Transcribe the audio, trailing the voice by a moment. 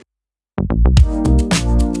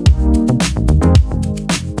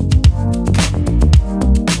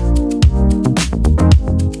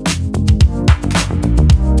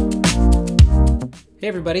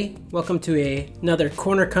everybody, welcome to another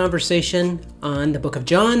corner conversation on the book of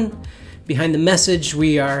John. Behind the message,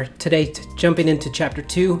 we are today jumping into chapter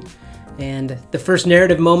 2 and the first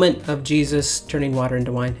narrative moment of Jesus turning water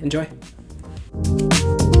into wine. Enjoy.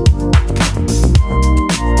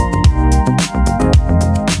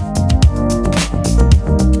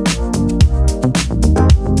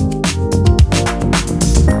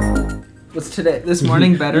 What's today? This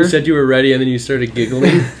morning better? You said you were ready and then you started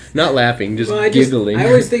giggling. Not laughing, just giggling. I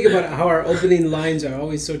always think about how our opening lines are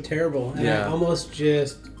always so terrible. And I almost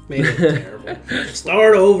just made it terrible.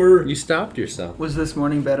 Start over. You stopped yourself. Was this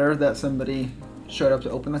morning better that somebody showed up to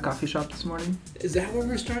open the coffee shop this morning? Is that where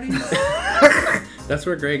we're starting? That's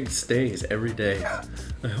where Greg stays every day.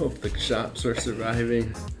 I hope the shops are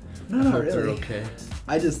surviving. No, I hope really. they're okay.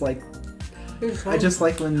 I just like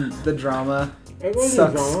when the drama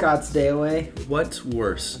sucks drama. Scott's day away. What's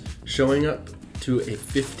worse, showing up to a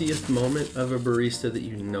 50th moment of a barista that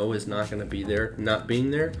you know is not going to be there, not being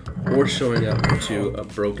there, or showing up to a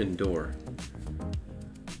broken door?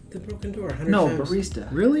 The broken door, 100 No, times. barista.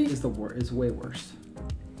 Really? Is is way worse.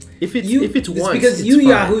 If it's It's once, because it's you fine.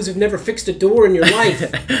 yahoos have never fixed a door in your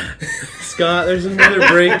life. Scott, there's another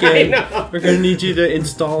break-in. We're going to need you to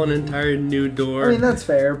install an entire new door. I mean, that's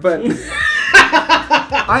fair, but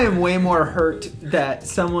I am way more hurt that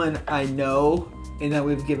someone I know and that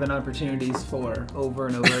we've given opportunities for over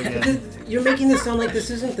and over again. You're making this sound like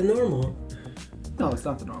this isn't the normal. No, it's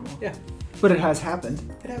not the normal. Yeah. But it has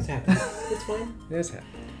happened. It has happened. It's fine. It has happened.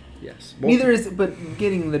 Yes. But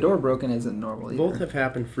getting the door broken isn't normal either. Both have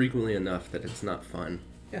happened frequently enough that it's not fun.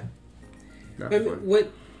 Yeah. Not I mean,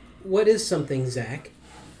 fun. what is something, Zach,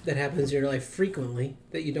 that happens in your life frequently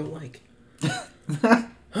that you don't like?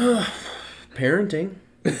 Parenting.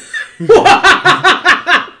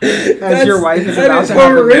 As your wife is about to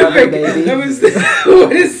have another baby.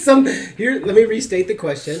 What is some? Here, let me restate the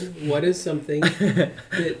question. What is something that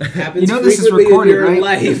happens this is frequently recorded, in your right?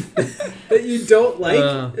 life that you don't like?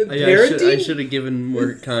 Parenting? I should have given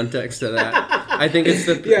more context to that. I think it's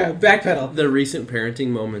backpedal. The recent parenting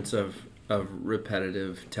moments of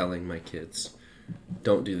repetitive telling my kids,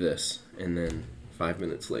 don't do this, and then 5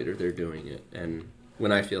 minutes later they're doing it, and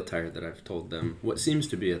when I feel tired that I've told them what seems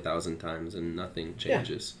to be 1,000 times and nothing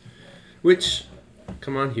changes. Yeah. Which,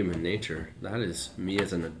 come on, human nature. That is me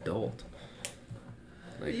as an adult.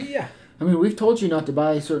 Yeah. I mean, we've told you not to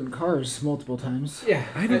buy certain cars multiple times. Yeah.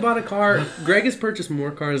 I haven't bought a car. Greg has purchased more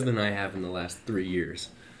cars than I have in the last 3 years.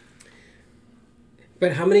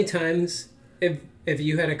 But how many times have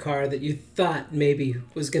you had a car that you thought maybe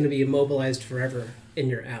was going to be immobilized forever in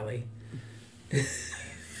your alley?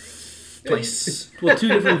 Twice. Well, 2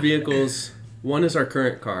 different vehicles. One is our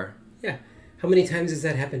current car. Yeah. How many times has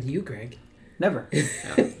that happened to you, Greg? Never.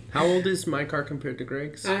 Yeah. How old is my car compared to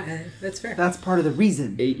Greg's? That's fair. That's part of the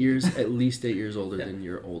reason. 8 years, at least 8 years older than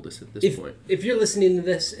your oldest at this point. If you're listening to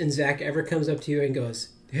this and Zach ever comes up to you and goes,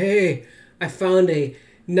 "Hey, I found a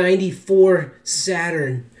 94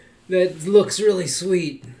 Saturn that looks really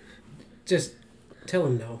sweet," just tell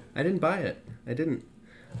him no. I didn't buy it. I didn't.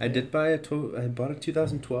 I did buy I bought a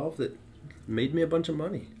 2012 that made me a bunch of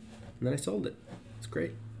money, and then I sold it. It's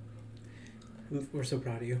great. We're so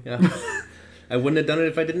proud of you. Yeah. I wouldn't have done it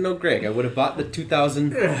if I didn't know Greg. I would have bought the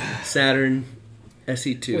 2000 Saturn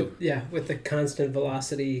SE2. With the constant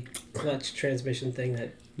velocity clutch transmission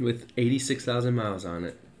thing with 86,000 miles on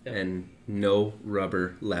it, and no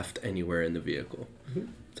rubber left anywhere in the vehicle. Mm-hmm.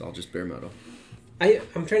 It's all just bare metal.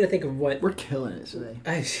 I'm trying to think of what... We're killing it today.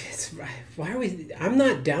 Why are we... I'm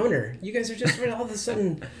not downer. You guys are just all of a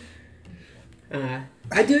sudden...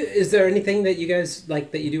 Is there anything that you guys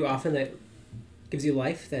like that you do often that gives you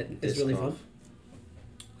life that is really fun?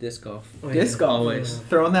 Disc golf. Disc golf. Always.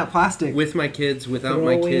 Throwing that plastic. With my kids, without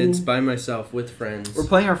my kids, by myself, with friends. We're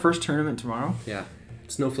playing our first tournament tomorrow. Yeah.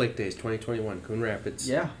 Snowflake Days 2021, Coon Rapids.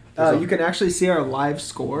 Yeah. You can actually see our live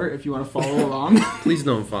score if you want to follow along. Please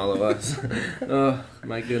don't follow us. Oh,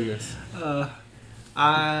 my goodness.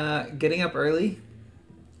 Getting up early.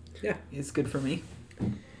 Yeah. It's good for me.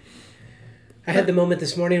 I had the moment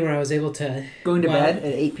this morning where I was able to... Going to bed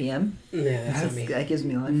at 8 p.m.? Yeah, that's not me. That gives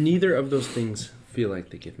me life. Neither of those things feel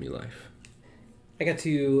like they give me life. I got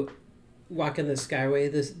to walk in the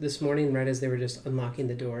Skyway this morning right as they were just unlocking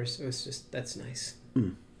the doors. It was just... That's nice.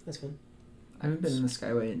 Mm. That's fun. I haven't been in the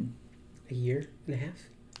Skyway in... A year and a half?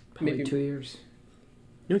 Probably maybe 2 years.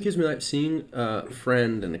 You know what gives me life? Seeing a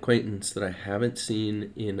friend, an acquaintance that I haven't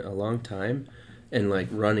seen in a long time, and like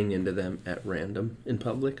running into them at random in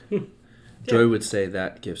public. Joy would say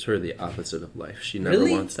that gives her the opposite of life. She never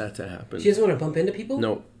wants that to happen. She doesn't want to bump into people?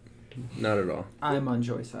 No, not at all. I'm on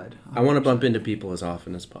Joy's side. I want to bump into people as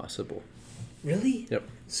often as possible. Really? Yep.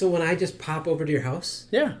 So when I just pop over to your house,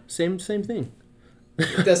 Yeah, same thing.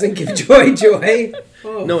 it doesn't give joy?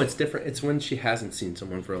 Oh. No, it's different. It's when she hasn't seen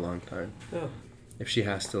someone for a long time. Oh. If she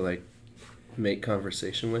has to, like, make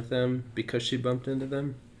conversation with them because she bumped into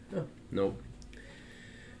them. Oh. Nope.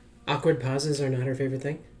 Awkward pauses are not her favorite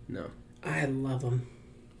thing? No. I love them.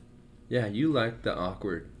 Yeah, you like the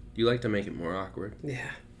awkward. You like to make it more awkward.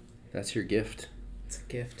 Yeah. That's your gift. It's a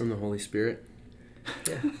gift. From the Holy Spirit.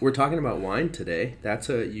 Yeah. We're talking about wine today. That's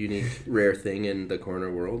a unique, rare thing in the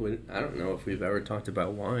corner world. I don't know if we've ever talked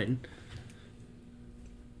about wine.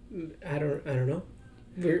 I don't know.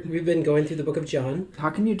 We've been going through the book of John.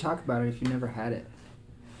 How can you talk about it if you never had it?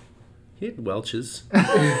 He had Welch's.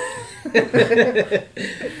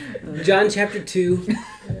 John chapter 2.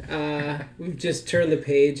 We've just turned the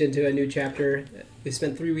page into a new chapter. We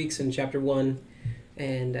spent 3 weeks in chapter 1.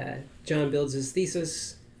 And John builds his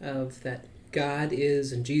thesis of that God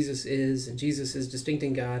is and Jesus is distinct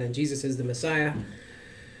in God, and Jesus is the Messiah.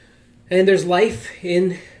 And there's life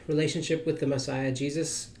in relationship with the Messiah,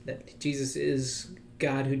 Jesus, that Jesus is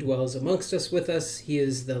God who dwells amongst us with us. He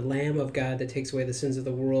is the Lamb of God that takes away the sins of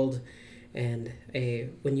the world. And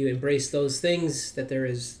when you embrace those things, that there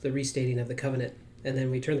is the restating of the covenant. And then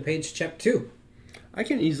we turn the page to chapter 2. I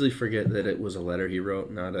can easily forget that it was a letter he wrote,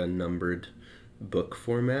 not a numbered book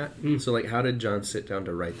format. So, like, how did John sit down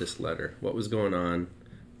to write this letter? What was going on?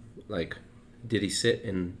 Like, did he sit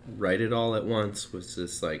and write it all at once? Was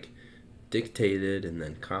this, like, dictated and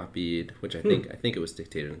then copied? Which I think it was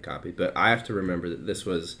dictated and copied. But I have to remember that this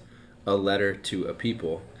was a letter to a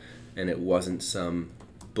people, and it wasn't some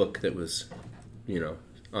book that was,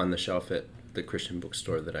 on the shelf at the Christian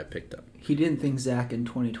bookstore that I picked up. He didn't think Zach in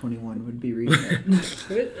 2021 would be reading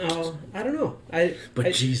it. I don't know.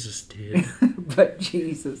 But Jesus did. But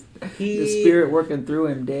Jesus, the Spirit working through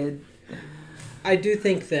him did. I do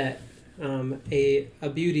think that a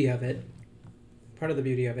beauty of it, part of the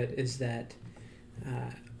beauty of it is that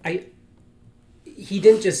he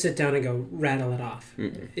didn't just sit down and go rattle it off.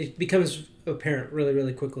 Mm-mm. It becomes apparent really,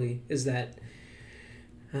 really quickly is that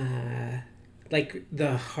like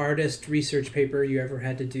the hardest research paper you ever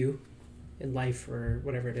had to do in life or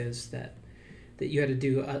whatever it is, that you had to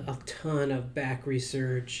do a ton of back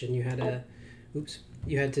research, and you had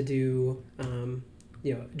to do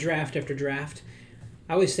draft after draft.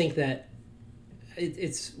 I always think that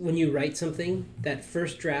it's when you write something, that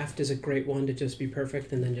first draft is a great one to just be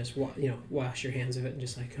perfect and then just wash your hands of it and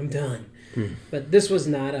just like, I'm done. But this was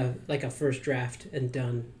not a first draft and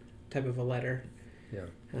done type of a letter. Yeah.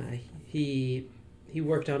 He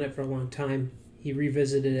worked on it for a long time. He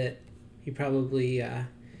revisited it. He probably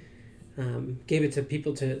gave it to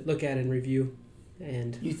people to look at and review.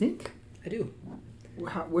 And you think? I do.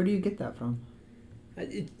 Where do you get that from?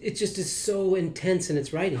 It just is so intense in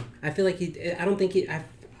its writing. I feel like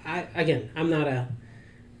I'm not a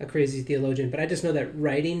crazy theologian, but I just know that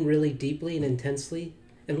writing really deeply and intensely,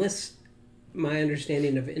 unless my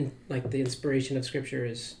understanding of the inspiration of Scripture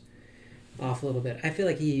is off a little bit, I feel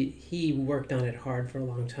like he worked on it hard for a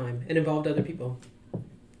long time and involved other people.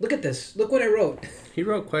 Look at this. Look what I wrote. He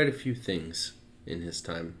wrote quite a few things in his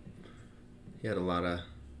time. He had a lot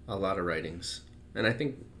of writings. And I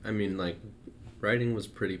think, writing was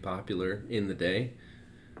pretty popular in the day.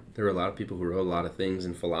 There were a lot of people who wrote a lot of things,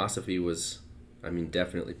 and philosophy was,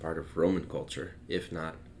 definitely part of Roman culture, if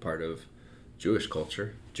not part of Jewish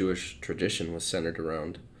culture. Jewish tradition was centered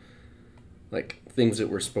around things that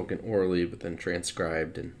were spoken orally but then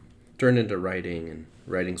transcribed and turned into writing, and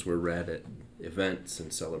writings were read at events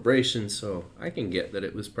and celebrations. So I can get that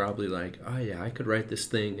it was probably like, oh yeah, I could write this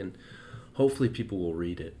thing and hopefully people will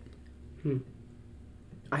read it.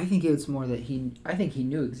 I think it's more that he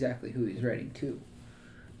knew exactly who he was writing to.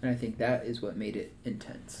 And I think that is what made it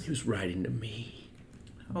intense. He was writing to me.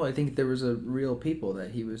 Oh, I think there was a real people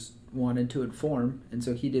that he wanted to inform, and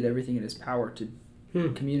so he did everything in his power to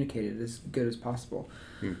communicate it as good as possible.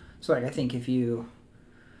 So I think I don't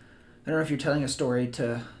know if you're telling a story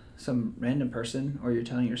to some random person or you're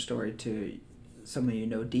telling your story to someone you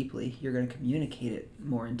know deeply, you're going to communicate it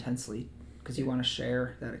more intensely because you want to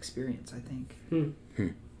share that experience, I think.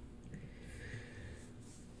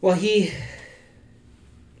 Well, he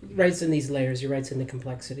writes in these layers. He writes in the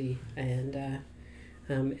complexity. And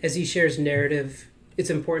as he shares narrative, it's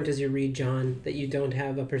important as you read John that you don't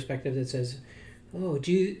have a perspective that says, oh,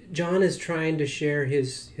 John is trying to share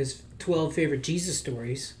his 12 favorite Jesus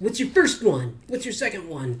stories. What's your first one? What's your second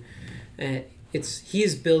one? He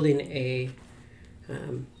is building a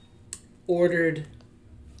ordered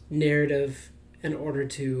narrative in order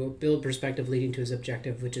to build perspective leading to his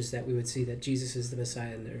objective, which is that we would see that Jesus is the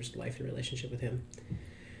Messiah and there's life and relationship with him.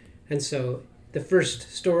 And so the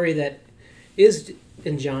first story that is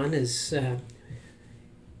in John is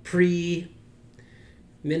pre-ministry.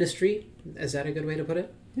 Is that a good way to put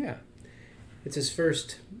it? Yeah. It's his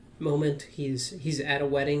first moment. He's at a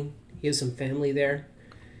wedding. He has some family there.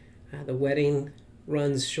 The wedding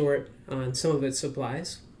runs short on some of its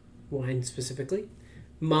supplies, wine specifically.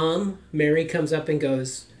 Mom, Mary, comes up and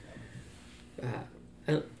goes,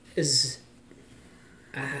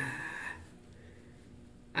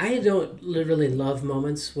 I don't really love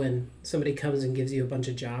moments when somebody comes and gives you a bunch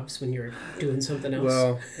of jobs when you're doing something else.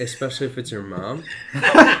 Well, especially if it's your mom.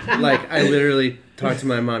 Like, I literally talked to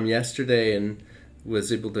my mom yesterday and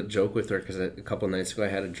was able to joke with her because a couple nights ago I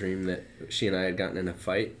had a dream that she and I had gotten in a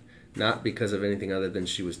fight. Not because of anything other than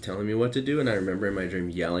she was telling me what to do. And I remember in my dream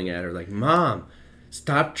yelling at her like, Mom,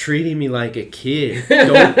 stop treating me like a kid.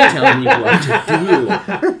 Don't tell me what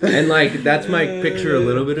to do. And like, that's my picture a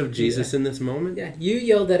little bit of Jesus in this moment. Yeah, you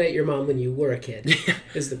yelled that at your mom when you were a kid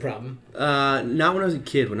is the problem. Not when I was a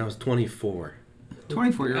kid, when I was 24.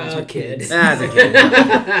 24-year-olds are kids. As a kid.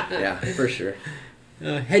 Yeah, for sure.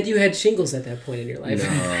 Had you had shingles at that point in your life?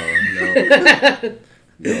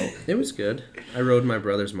 No, it was good. I rode my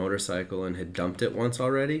brother's motorcycle and had dumped it once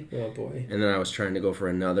already. Oh, boy. And then I was trying to go for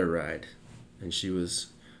another ride. And she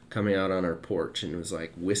was coming out on our porch and was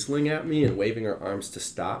like whistling at me and waving her arms to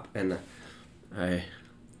stop. And if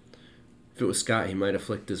it was Scott, he might have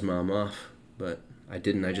flicked his mom off. But I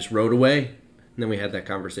didn't. I just rode away. And then we had that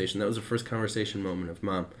conversation. That was the first conversation moment of,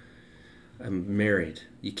 Mom, I'm married.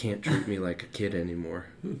 You can't treat me like a kid anymore.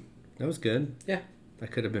 That was good. Yeah. I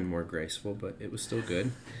could have been more graceful, but it was still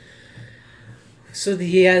good. So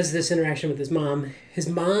he has this interaction with his mom. His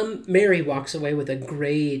mom, Mary, walks away with a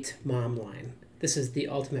great mom line. This is the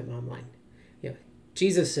ultimate mom line. You know,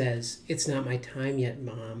 Jesus says, "It's not my time yet,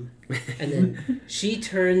 Mom." And then she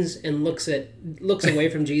turns and looks away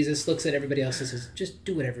from Jesus, looks at everybody else and says, "Just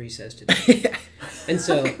do whatever he says to do." And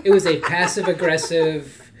so it was a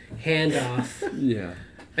passive-aggressive handoff. Yeah.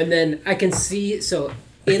 And then I can see, so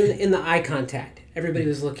in the eye contact, everybody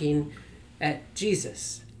was looking at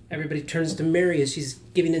Jesus. Everybody turns to Mary as she's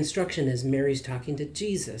giving instruction as Mary's talking to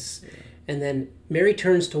Jesus. Yeah. And then Mary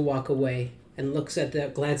turns to walk away and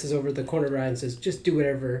glances over the corner of her eye and says, "Just do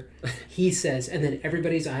whatever he says." And then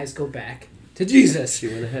everybody's eyes go back to Jesus. She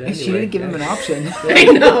went ahead anyway. She didn't give him an option. I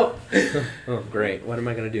know. Oh, great. What am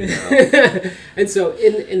I going to do now? And so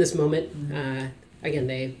in this moment, again,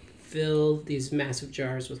 they fill these massive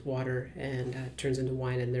jars with water and it turns into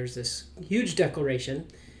wine. And there's this huge declaration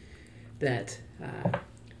that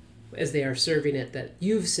as they are serving it, that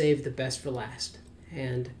you've saved the best for last.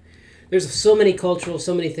 And there's so many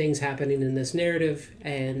things happening in this narrative.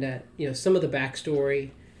 And, some of the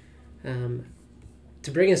backstory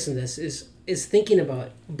to bring us in this is thinking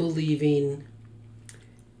about believing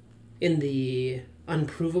in the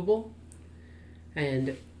unprovable.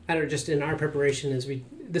 And I don't know, just in our preparation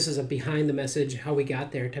this is a behind the message, how we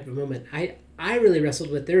got there type of moment. I really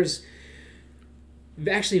wrestled with, there's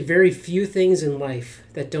actually very few things in life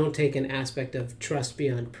that don't take an aspect of trust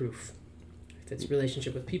beyond proof. If it's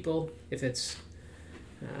relationship with people, if it's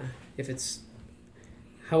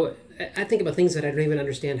how I think about things that I don't even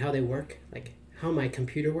understand how they work, like how my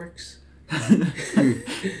computer works.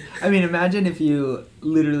 I mean, imagine if you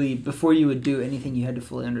literally, before you would do anything, you had to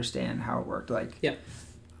fully understand how it worked. Like, yeah.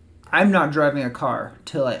 I'm not driving a car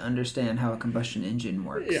till I understand how a combustion engine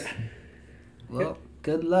works. Yeah. Well,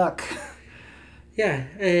 good luck. Yeah,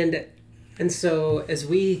 and so as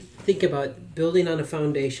we think about building on a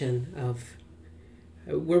foundation of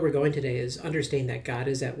where we're going today is understanding that God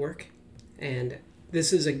is at work. And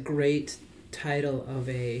this is a great title of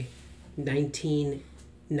a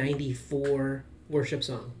 1994 worship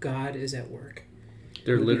song, God is at work.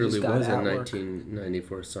 There literally was a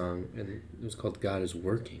 1994 song, and it was called God is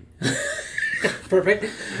Working. Perfect.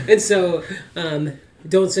 And so,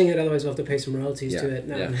 don't sing it, otherwise we'll have to pay some royalties to it.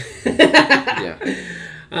 No. Yeah.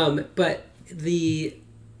 But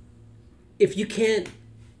if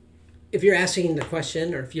you're asking the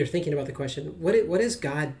question, or if you're thinking about the question, what is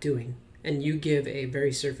God doing? And you give a very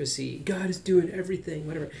surfacey, God is doing everything,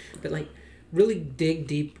 whatever. But like, really dig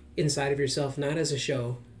deep inside of yourself, not as a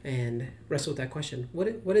show, and wrestle with that question.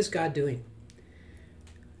 What is God doing?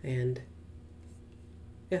 And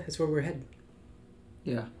yeah, that's where we're headed.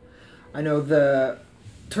 Yeah. I know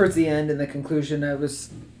towards the end and the conclusion,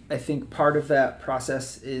 I think part of that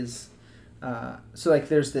process is, so like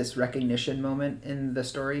there's this recognition moment in the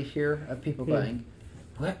story here of people going,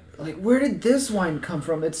 what? Like, where did this wine come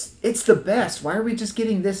from? It's the best. Why are we just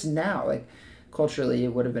getting this now? Like, culturally,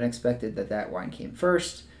 it would have been expected that wine came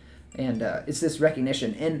first. And it's this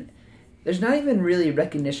recognition. And there's not even really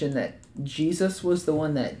recognition that Jesus was the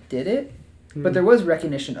one that did it, but there was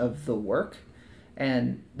recognition of the work.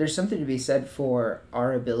 And there's something to be said for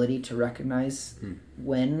our ability to recognize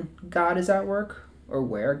when God is at work, or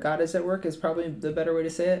where God is at work is probably the better way to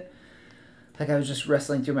say it. Like, I was just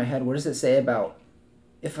wrestling through my head, what does it say about,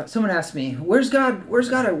 if someone asked me, where's God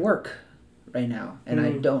at work right now? And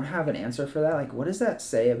I don't have an answer for that. Like, what does that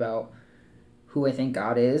say about who I think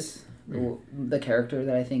God is, the character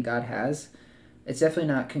that I think God has? It's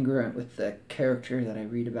definitely not congruent with the character that I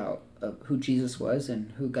read about of who Jesus was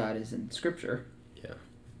and who God is in Scripture.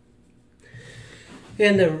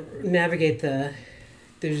 And to navigate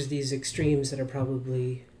there's these extremes that are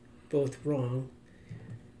probably both wrong,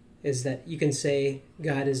 is that you can say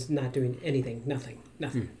God is not doing anything, nothing.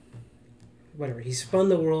 Whatever. He spun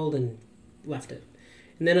the world and left it.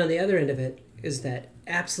 And then on the other end of it is that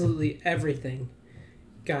absolutely everything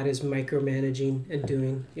God is micromanaging and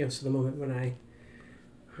doing. So the moment when I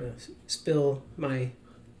spill my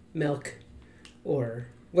milk or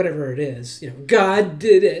whatever it is, God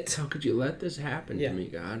did it. How could you let this happen to me,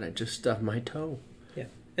 God? I just stubbed my toe. Yeah.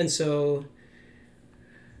 And so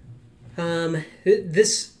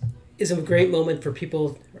this is a great moment for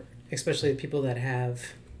people, especially people that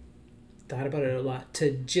have thought about it a lot,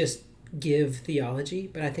 to just give theology.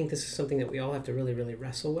 But I think this is something that we all have to really, really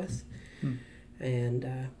wrestle with and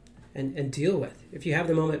deal with. If you have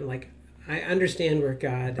the moment, like, I understand where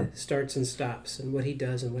God starts and stops and what he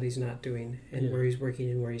does and what he's not doing and where he's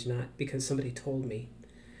working and where he's not because somebody told me.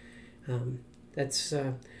 It'd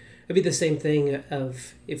be the same thing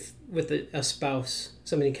of if with a spouse,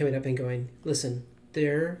 somebody coming up and going, listen,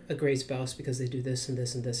 they're a great spouse because they do this and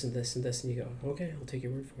this and this and this and this. And you go, okay, I'll take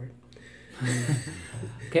your word for it.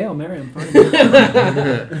 Okay, I'll marry him.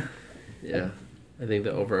 Yeah. I think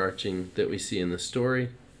the overarching that we see in the story,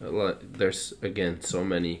 there's, again, so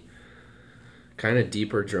many kind of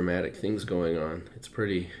deeper dramatic things going on. It's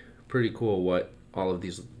pretty cool what all of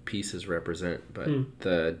these pieces represent, but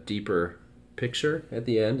the deeper picture at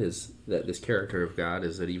the end is that this character of God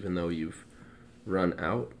is that even though you've run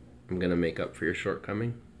out, I'm going to make up for your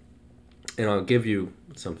shortcoming, and I'll give you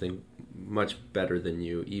something much better than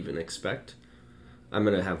you even expect. I'm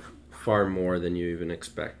going to have far more than you even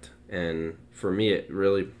expect. And for me, it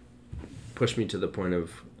really pushed me to the point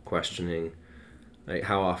of questioning, like,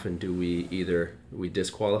 how often do we either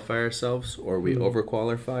disqualify ourselves or we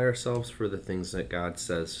overqualify ourselves for the things that God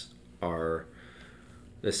says are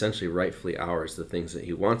essentially rightfully ours, the things that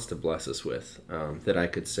he wants to bless us with, that I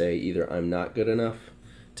could say either I'm not good enough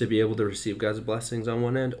to be able to receive God's blessings on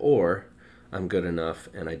one end, or I'm good enough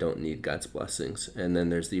and I don't need God's blessings. And then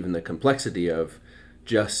there's even the complexity of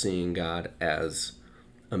just seeing God as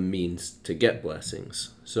a means to get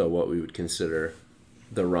blessings. So what we would consider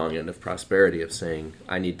the wrong end of prosperity, of saying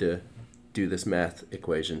I need to do this math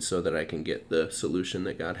equation so that I can get the solution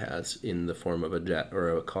that God has in the form of a jet or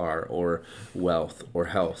a car or wealth or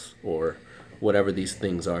health or whatever these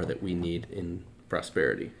things are that we need in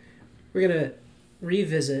prosperity. We're going to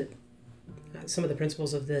revisit some of the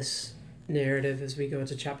principles of this narrative as we go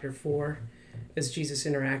into chapter 4, as Jesus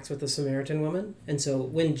interacts with the Samaritan woman. And so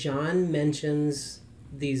when John mentions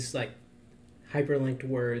these like hyperlinked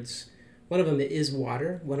words, one of them is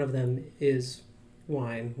water, one of them is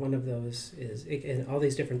wine, one of those is, and all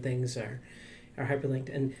these different things are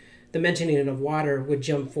hyperlinked. And the mentioning of water would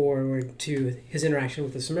jump forward to his interaction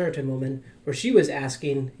with the Samaritan woman, where she was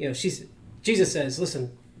asking, Jesus says,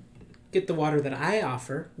 listen, get the water that I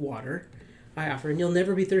offer, and you'll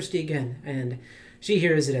never be thirsty again. And she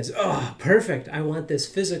hears it as, oh, perfect, I want this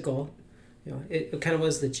physical. It kind of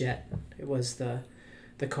was the jet. It was the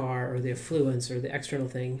car or the affluence or the external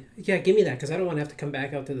thing. Yeah, give me that, because I don't want to have to come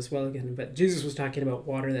back out to this well again. But Jesus was talking about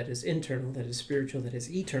water that is internal, that is spiritual, that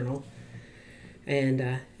is eternal.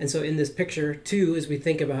 And so in this picture, too, as we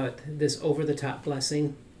think about this over-the-top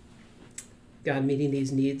blessing, God meeting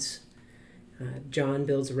these needs, John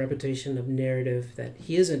builds a reputation of narrative that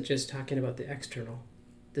he isn't just talking about the external.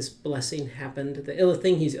 This blessing happened. The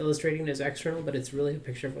thing he's illustrating is external, but it's really a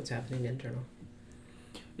picture of what's happening internal.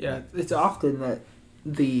 Yeah, it's often that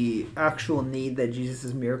the actual need that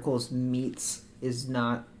Jesus' miracles meets is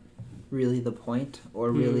not really the point, or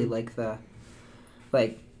really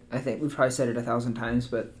I think we've probably said it 1,000 times,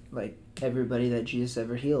 but like everybody that Jesus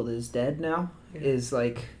ever healed is dead now. Is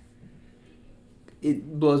like,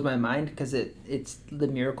 it blows my mind, because it's the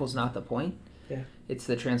miracle's not the point. Yeah, it's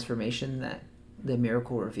the transformation that the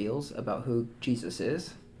miracle reveals about who Jesus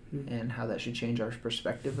is and how that should change our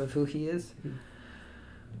perspective of who he is.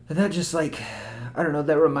 And that just, like, I don't know,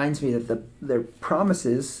 that reminds me that their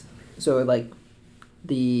promises, so like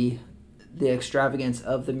the extravagance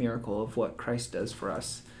of the miracle of what Christ does for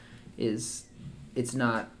us is it's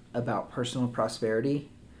not about personal prosperity,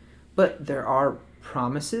 but there are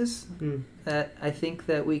promises that I think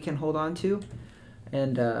that we can hold on to,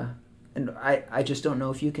 and I just don't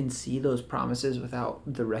know if you can see those promises without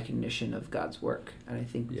the recognition of God's work, and I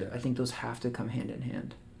think those have to come hand in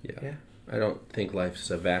hand. Yeah. I don't think life's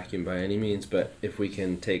a vacuum by any means, but if we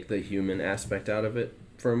can take the human aspect out of it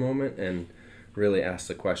for a moment and really ask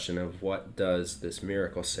the question of what does this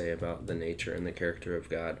miracle say about the nature and the character of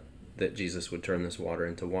God, that Jesus would turn this water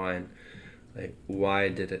into wine. Like, why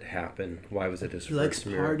did it happen? Why was it his first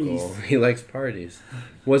miracle? Parties. He likes parties.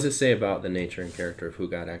 What does it say about the nature and character of who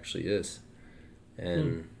God actually is?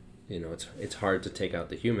 And it's hard to take out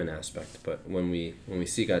the human aspect, but when we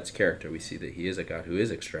see God's character, we see that he is a God who is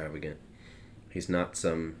extravagant. He's not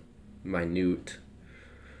some minute,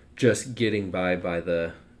 just getting by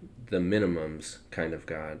the minimums kind of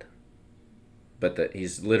God, but that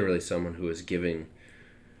he's literally someone who is giving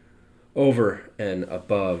over and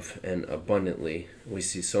above and abundantly. We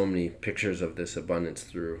see so many pictures of this abundance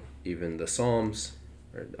through even the Psalms.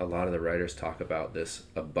 A lot of the writers talk about this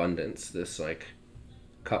abundance, this like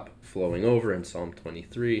cup flowing over in Psalm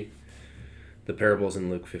 23. The parables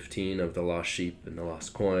in Luke 15 of the lost sheep and the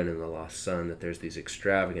lost coin and the lost son, that there's these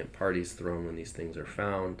extravagant parties thrown when these things are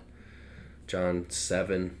found. John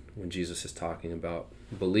 7, when Jesus is talking about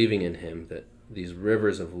believing in him, that these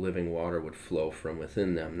rivers of living water would flow from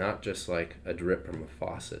within them, not just like a drip from a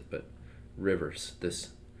faucet, but rivers, this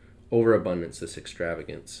overabundance, this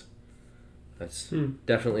extravagance. That's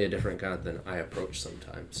definitely a different God than I approach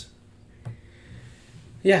sometimes.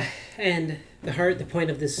 Yeah, and the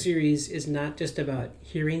point of this series is not just about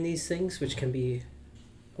hearing these things, which can be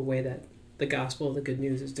a way that the gospel, the good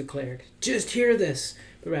news, is declared. Just hear this,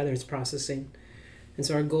 but rather it's processing. And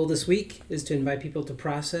so our goal this week is to invite people to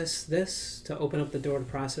process this, to open up the door to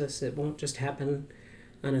process. It won't just happen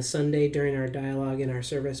on a Sunday during our dialogue in our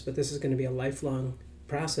service, but this is going to be a lifelong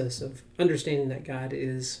process of understanding that God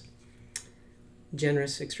is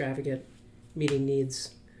generous, extravagant, meeting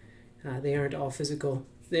needs. They aren't all physical.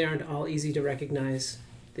 They aren't all easy to recognize.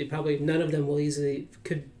 None of them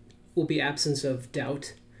will be absence of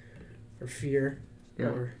doubt or fear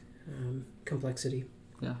or complexity.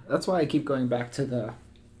 Yeah, that's why I keep going back to the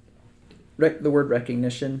word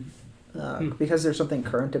recognition, because there's something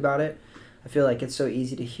current about it. I feel like it's so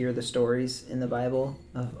easy to hear the stories in the Bible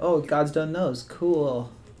of, oh, God's done those,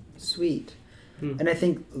 cool, sweet. And I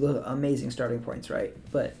think the amazing starting points, right?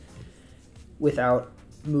 But without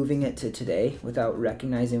moving it to today, without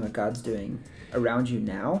recognizing what God's doing around you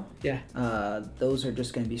now, those are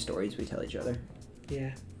just going to be stories we tell each other.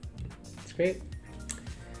 Yeah, it's great.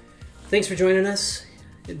 Thanks for joining us.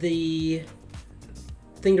 The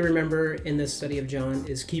thing to remember in this study of John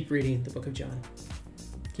is keep reading the book of John.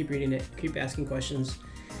 Keep reading it. Keep asking questions.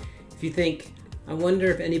 If you think, I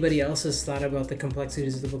wonder if anybody else has thought about the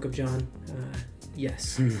complexities of the book of John,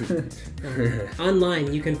 yes.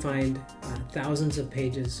 Online, you can find thousands of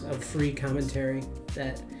pages of free commentary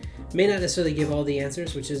that may not necessarily give all the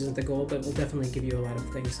answers, which isn't the goal, but will definitely give you a lot of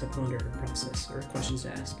things to ponder or process or questions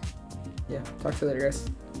to ask. Yeah. Talk to you later, guys.